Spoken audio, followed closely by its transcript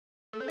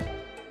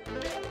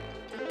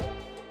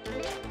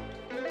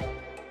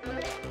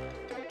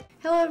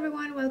Hello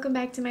everyone, welcome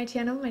back to my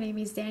channel. My name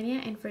is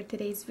Dania, and for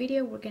today's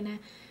video we're gonna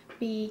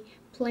be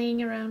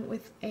playing around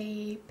with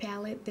a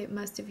palette that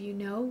most of you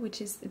know, which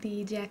is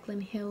the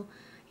Jaclyn Hill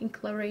in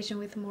collaboration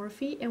with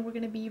Morphe, and we're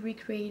gonna be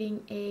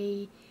recreating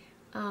a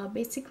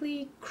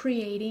basically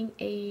creating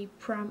a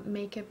prom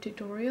makeup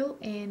tutorial,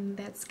 and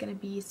that's gonna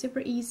be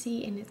super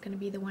easy, and it's gonna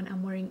be the one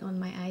I'm wearing on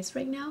my eyes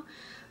right now.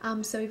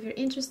 So if you're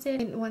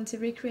interested and want to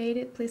recreate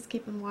it, please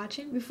keep on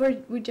watching. Before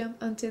we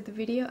jump onto the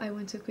video, I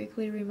want to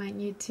quickly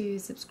remind you to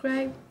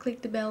subscribe,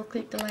 click the bell,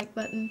 click the like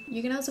button.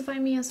 You can also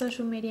find me on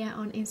social media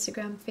on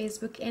Instagram,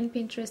 Facebook, and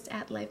Pinterest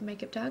at Live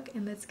Makeup Talk,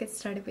 and let's get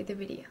started with the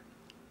video.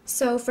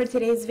 So for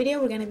today's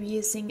video, we're going to be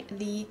using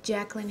the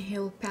Jaclyn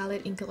Hill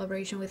palette in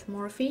collaboration with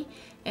Morphe,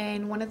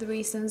 and one of the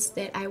reasons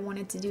that I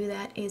wanted to do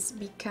that is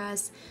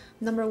because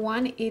number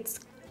one, it's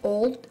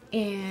old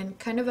and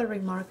kind of a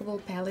remarkable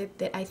palette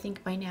that I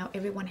think by now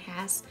everyone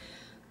has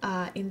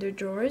in their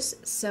drawers,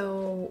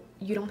 so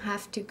you don't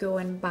have to go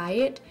and buy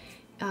it.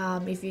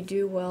 If you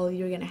do, well,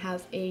 you're gonna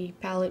have a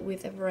palette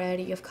with a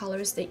variety of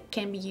colors that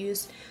can be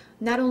used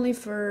not only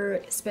for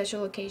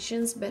special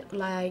occasions, but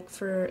like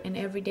for an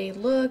everyday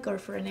look or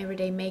for an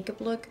everyday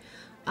makeup look.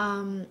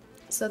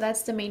 So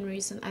that's the main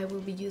reason I will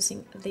be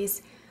using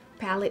this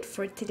palette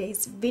for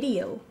today's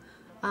video.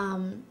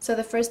 So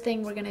the first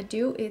thing we're gonna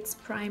do is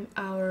prime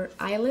our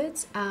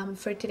eyelids.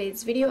 For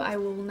today's video, I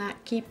will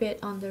not keep it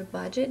on their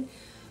budget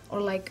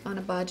or like on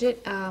a budget.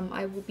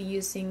 I will be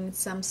using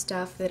some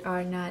stuff that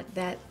are not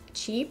that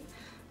cheap,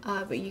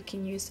 but you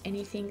can use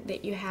anything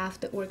that you have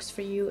that works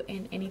for you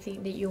and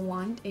anything that you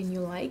want and you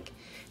like.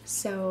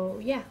 So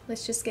yeah,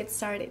 let's just get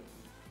started.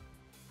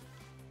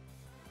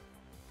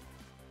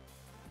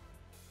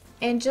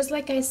 And just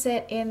like I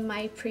said in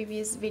my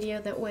previous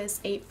video that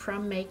was a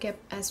prom makeup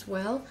as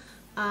well,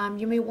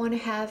 you may want to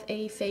have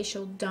a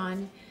facial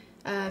done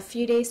a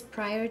few days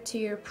prior to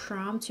your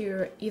prom, to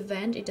your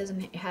event. It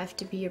doesn't have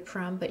to be your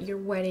prom, but your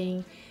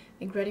wedding,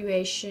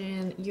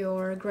 graduation,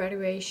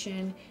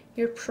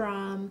 your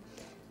prom,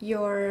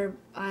 your,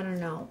 I don't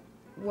know,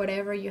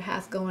 whatever you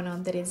have going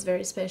on that is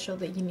very special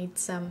that you need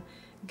some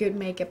good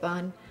makeup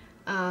on.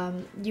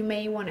 You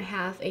may want to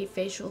have a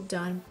facial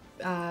done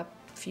a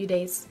few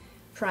days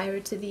prior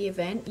to the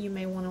event. You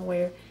may want to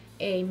wear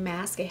a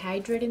mask, a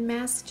hydrated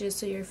mask, just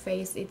so your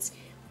face it's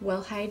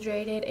well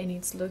hydrated and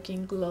it's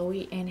looking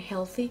glowy and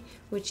healthy,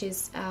 which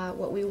is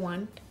what we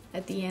want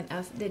at the end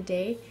of the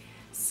day.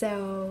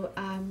 So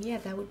yeah,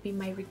 that would be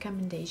my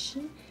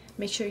recommendation.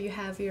 Make sure you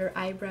have your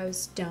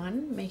eyebrows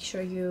done, make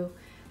sure you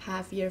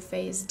have your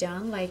face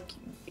done. Like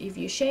if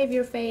you shave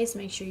your face,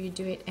 make sure you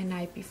do it a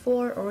night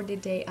before or the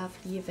day of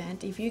the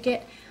event. If you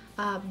get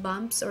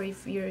bumps or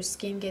if your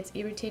skin gets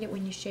irritated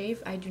when you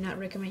shave, I do not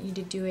recommend you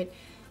to do it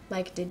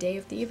like the day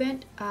of the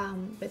event,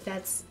 but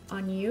that's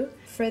on you.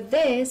 For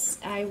this,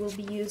 I will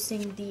be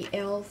using the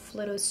e.l.f.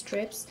 little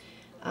strips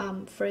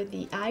for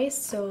the eyes,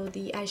 so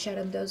the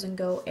eyeshadow doesn't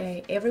go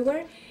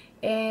everywhere.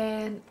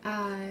 And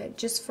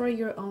just for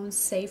your own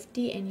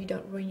safety and you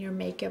don't ruin your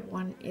makeup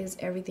one is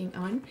everything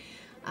on,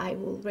 I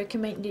will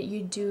recommend that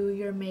you do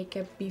your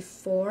makeup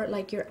before,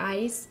 like your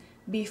eyes,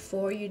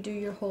 before you do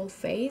your whole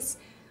face.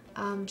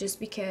 Just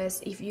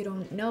because if you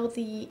don't know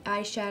the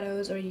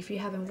eyeshadows or if you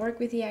haven't worked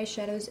with the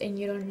eyeshadows and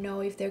you don't know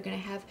if they're gonna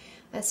have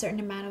a certain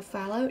amount of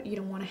fallout, you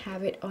don't want to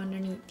have it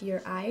underneath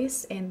your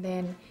eyes and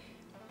then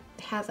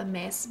have a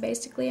mess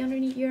basically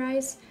underneath your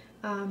eyes.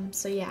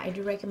 So yeah, I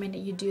do recommend that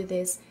you do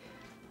this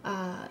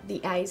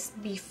the eyes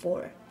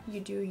before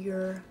you do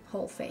your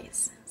whole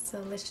face. So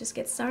let's just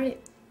get started.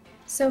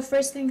 So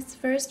first things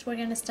first, we're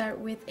gonna start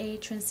with a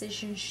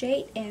transition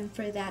shade, and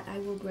for that I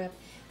will grab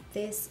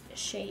this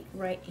shade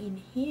right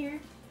in here.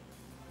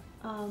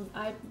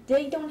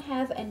 They don't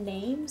have a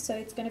name, so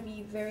it's gonna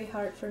be very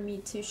hard for me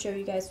to show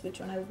you guys which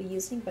one I will be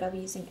using, but I'll be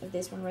using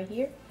this one right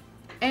here.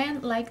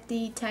 And like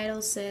the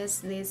title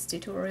says, this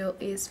tutorial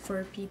is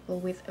for people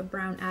with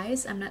brown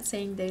eyes. I'm not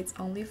saying that it's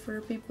only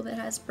for people that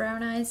has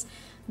brown eyes,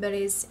 but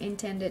it's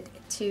intended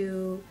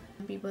to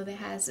people that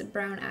has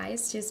brown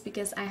eyes, just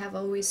because I have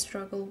always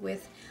struggled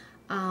with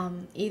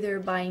either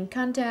buying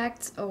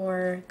contacts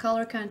or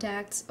color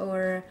contacts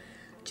or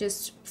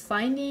just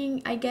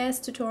finding, I guess,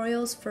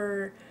 tutorials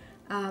for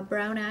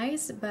brown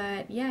eyes.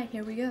 But yeah,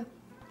 here we go.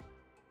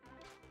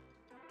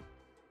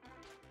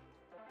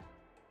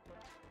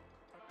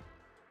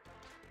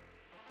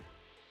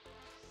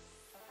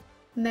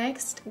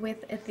 Next,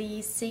 with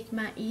the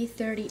Sigma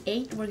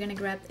E38, we're gonna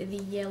grab the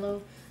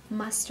yellow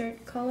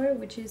mustard color,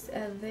 which is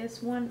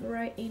this one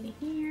right in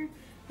here,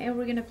 and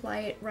we're gonna apply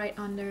it right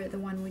under the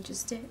one we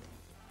just did.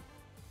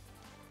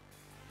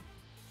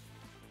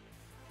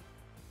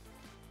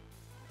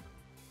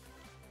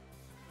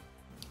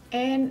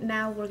 And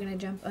now we're gonna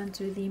jump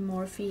onto the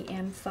Morphe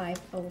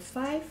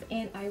M505,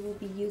 and I will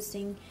be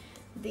using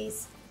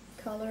this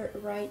color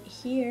right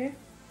here,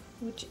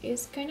 which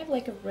is kind of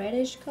like a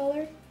reddish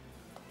color.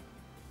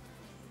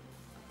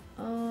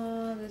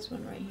 This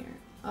one right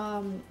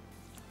here,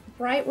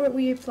 right where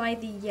we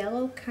applied the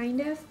yellow,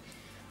 kind of,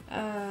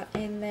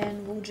 and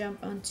then we'll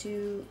jump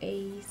onto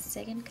a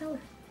second color.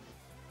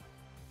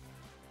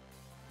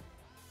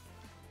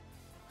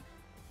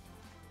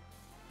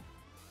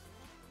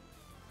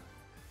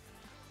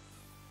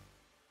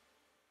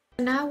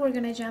 Now we're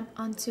gonna jump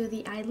onto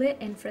the eyelid,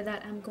 and for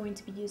that I'm going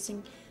to be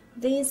using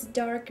this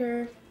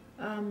darker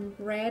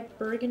red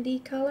burgundy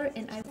color,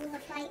 and I will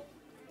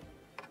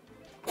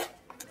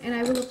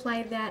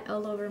apply that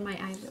all over my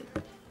eyelid.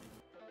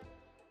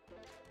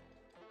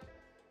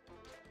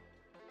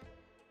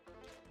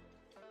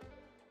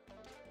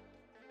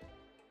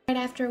 Right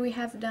after we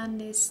have done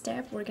this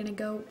step, we're gonna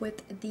go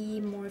with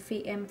the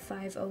Morphe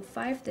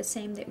M505, the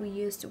same that we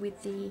used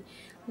with the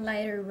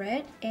lighter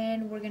red,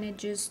 and we're gonna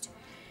just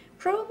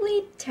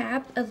probably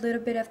tap a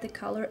little bit of the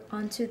color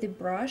onto the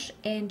brush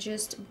and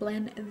just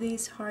blend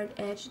this hard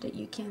edge that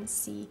you can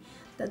see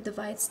that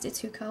divides the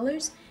two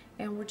colors,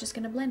 and we're just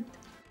gonna blend.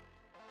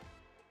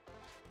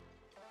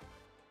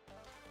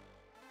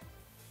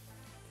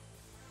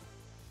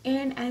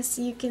 And as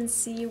you can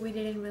see, we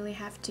didn't really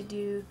have to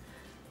do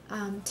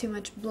too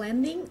much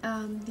blending.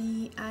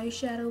 The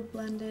eyeshadow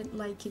blended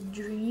like a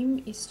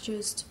dream. It's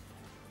just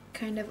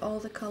kind of all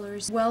the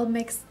colors well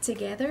mixed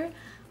together.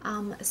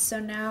 So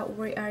now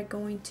we are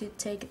going to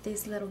take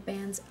these little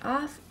bands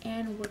off,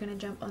 and we're gonna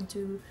jump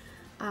onto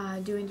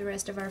doing the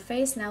rest of our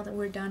face now that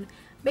we're done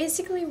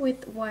basically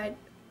with what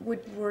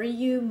would worry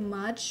you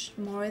much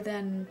more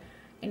than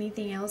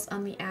anything else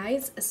on the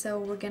eyes. So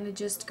we're gonna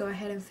just go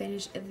ahead and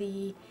finish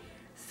the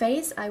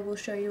face. I will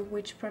show you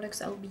which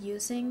products I'll be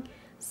using,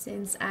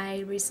 since I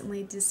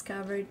recently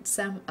discovered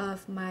some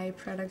of my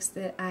products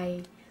that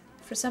I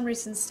for some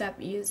reason stopped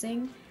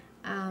using.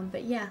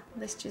 But yeah,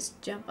 let's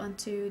just jump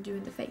onto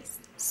doing the face.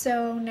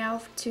 So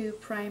now to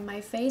prime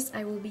my face,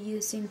 I will be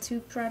using two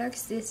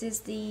products. This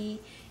is the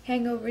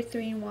Hangover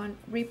 3-in-1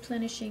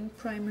 Replenishing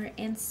Primer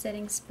and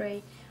Setting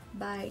Spray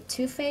by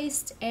Too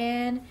Faced,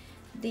 and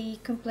the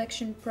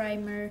Complexion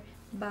Primer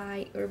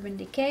by Urban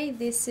Decay.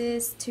 This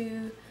is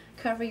to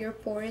cover your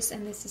pores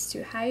and this is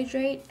to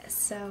hydrate,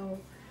 so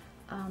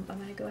I'm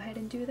gonna go ahead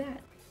and do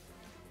that.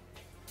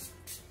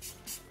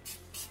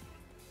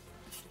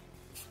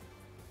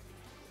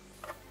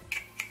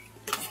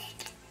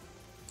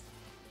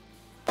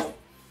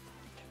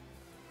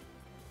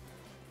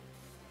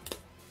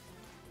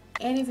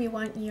 And if you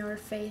want your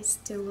face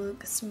to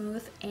look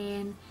smooth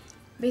and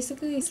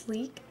basically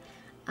sleek,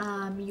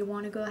 you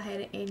want to go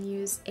ahead and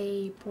use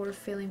a pore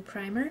filling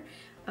primer.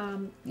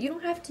 You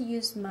don't have to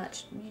use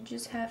much, you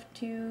just have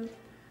to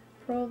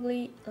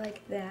probably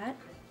like that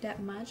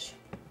much,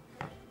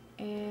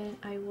 and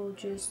I will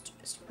just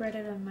spread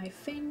it on my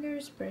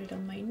fingers, spread it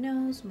on my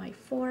nose, my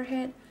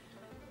forehead,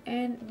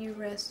 and the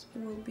rest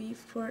will be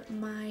for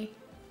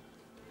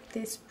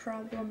this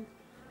problem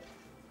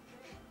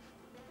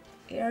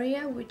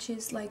area, which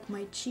is like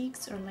my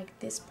cheeks or like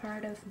this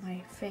part of my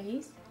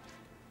face.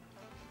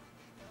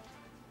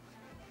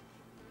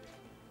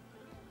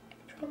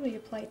 I probably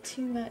applied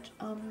too much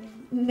on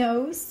the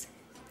nose.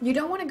 You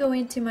don't want to go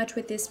in too much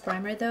with this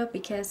primer though,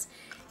 because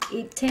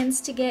it tends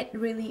to get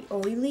really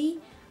oily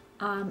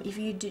if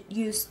you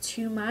use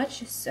too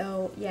much.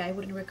 So yeah, I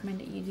wouldn't recommend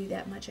that you do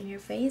that much on your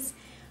face.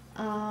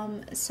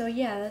 So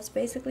yeah, that's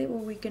basically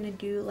what we're gonna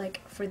do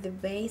like for the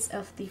base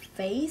of the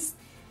face.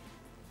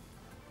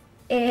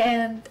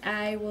 And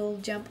I will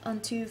jump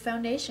onto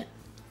foundation.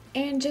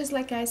 And just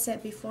like I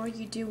said before,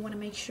 you do want to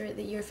make sure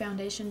that your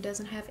foundation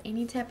doesn't have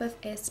any type of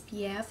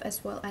SPF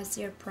as well as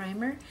your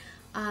primer,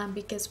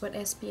 because what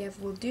SPF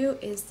will do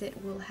is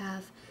it will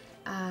have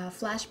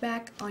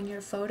flashback on your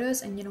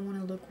photos, and you don't want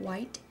to look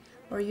white,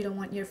 or you don't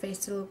want your face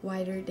to look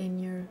whiter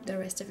than the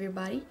rest of your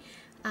body.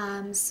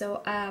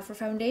 So for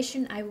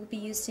foundation, I will be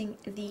using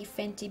the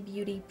Fenty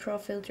Beauty Pro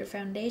Filter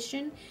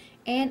Foundation,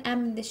 and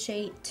I'm in the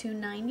shade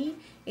 290.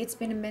 It's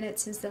been a minute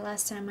since the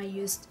last time I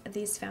used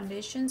this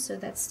foundation, so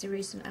that's the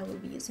reason I will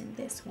be using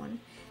this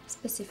one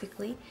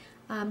specifically.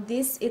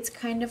 It's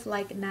kind of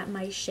like not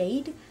my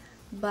shade,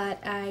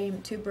 but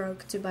I'm too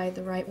broke to buy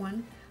the right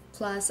one.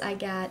 Plus I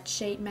got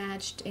shade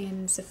matched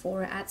in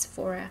Sephora at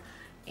Sephora,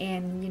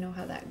 and you know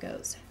how that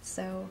goes.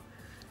 So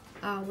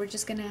we're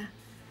just gonna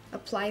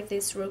apply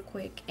this real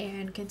quick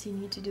and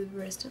continue to do the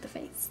rest of the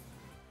face.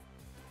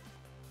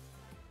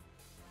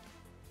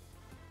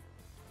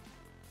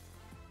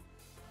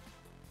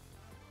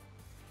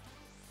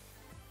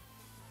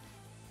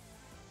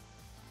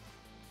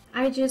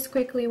 I just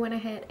quickly went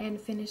ahead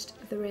and finished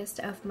the rest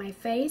of my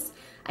face.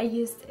 I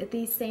used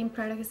these same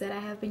products that I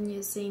have been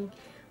using,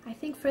 I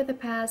think, for the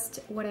past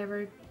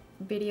whatever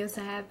videos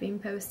I have been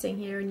posting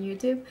here on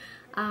YouTube.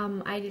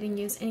 I didn't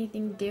use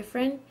anything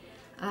different.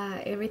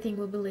 Everything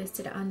will be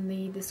listed on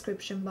the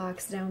description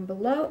box down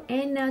below.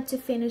 And now to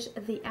finish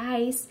the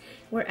eyes,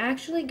 we're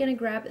actually gonna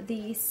grab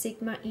the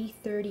Sigma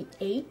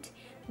E38,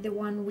 the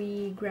one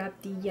we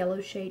grabbed the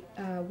yellow shade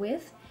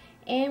with,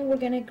 and we're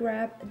gonna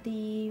grab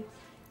the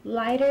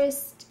lighter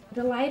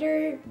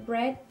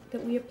red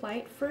that we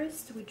applied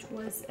first, which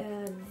was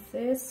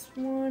this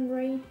one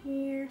right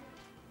here,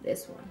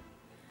 this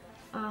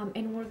one,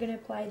 and we're gonna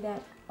apply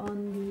that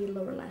on the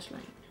lower lash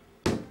line.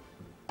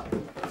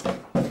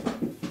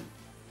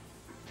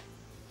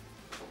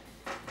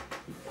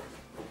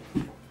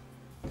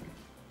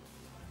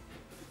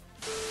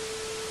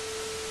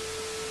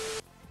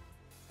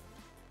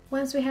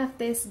 once we have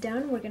this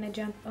done, we're gonna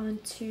jump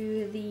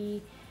onto the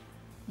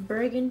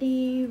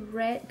burgundy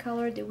red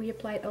color that we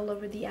applied all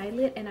over the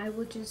eyelid, and I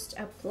will just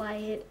apply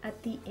it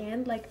at the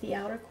end, like the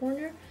outer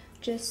corner,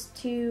 just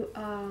to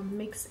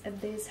mix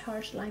this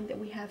harsh line that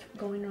we have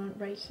going on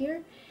right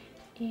here.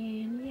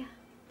 And yeah.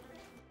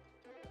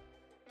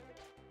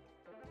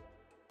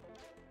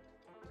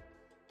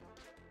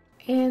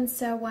 And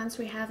so once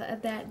we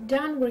have that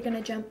done, we're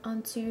gonna jump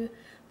onto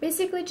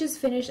basically just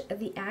finish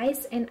the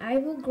eyes, and I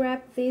will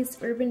grab this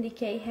Urban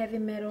Decay Heavy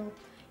Metal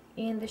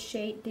in the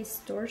shade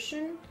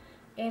Distortion,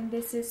 and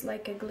this is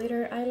like a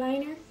glitter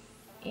eyeliner,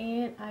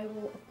 and I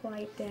will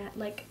apply that,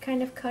 like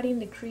kind of cutting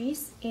the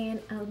crease and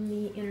on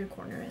the inner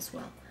corner as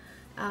well.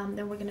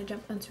 Then we're gonna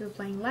jump onto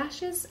applying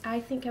lashes.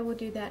 I think I will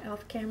do that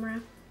off camera,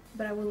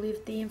 but I will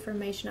leave the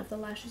information of the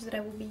lashes that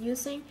I will be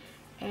using,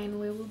 and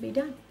we will be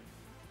done.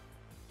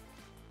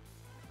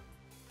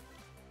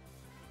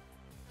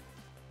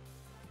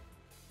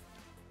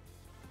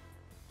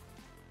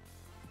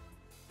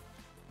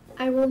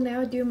 I will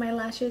now do my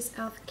lashes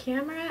off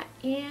camera,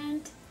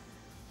 and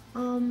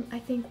I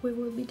think we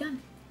will be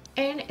done.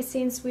 And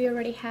since we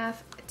already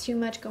have too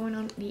much going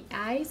on the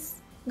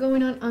eyes,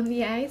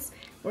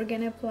 we're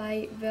gonna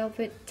apply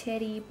Velvet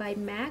Teddy by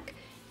MAC,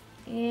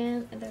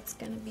 and that's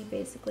gonna be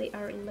basically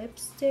our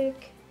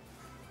lipstick.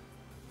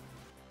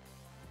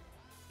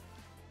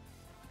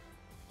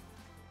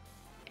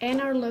 And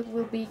our look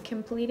will be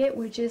completed.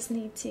 We just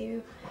need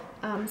to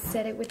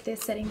set it with this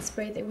setting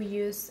spray that we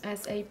use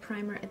as a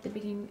primer at the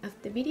beginning of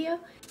the video.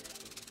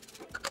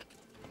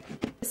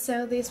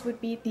 So this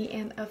would be the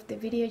end of the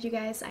video, you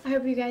guys. I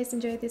hope you guys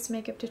enjoyed this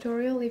makeup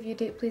tutorial. If you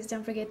did, please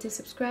don't forget to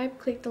subscribe,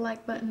 click the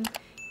like button,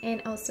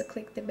 and also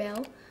click the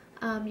bell.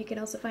 You can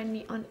also find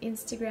me on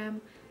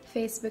Instagram,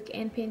 Facebook,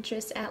 and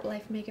Pinterest at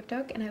Life Makeup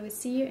Talk, and I will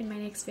see you in my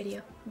next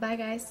video. Bye,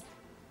 guys.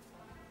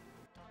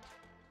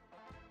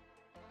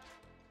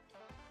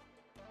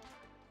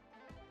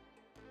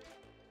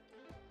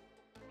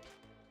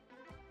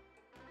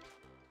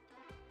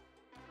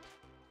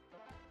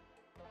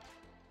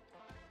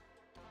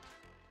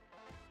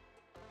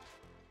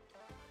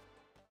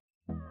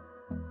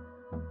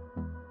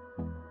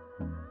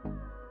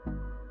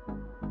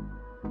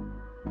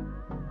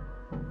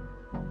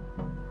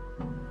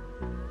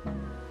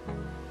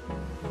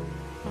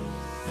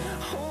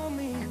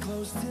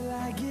 Till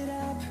I get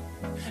up,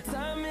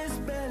 time is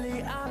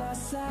barely on our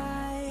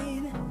side.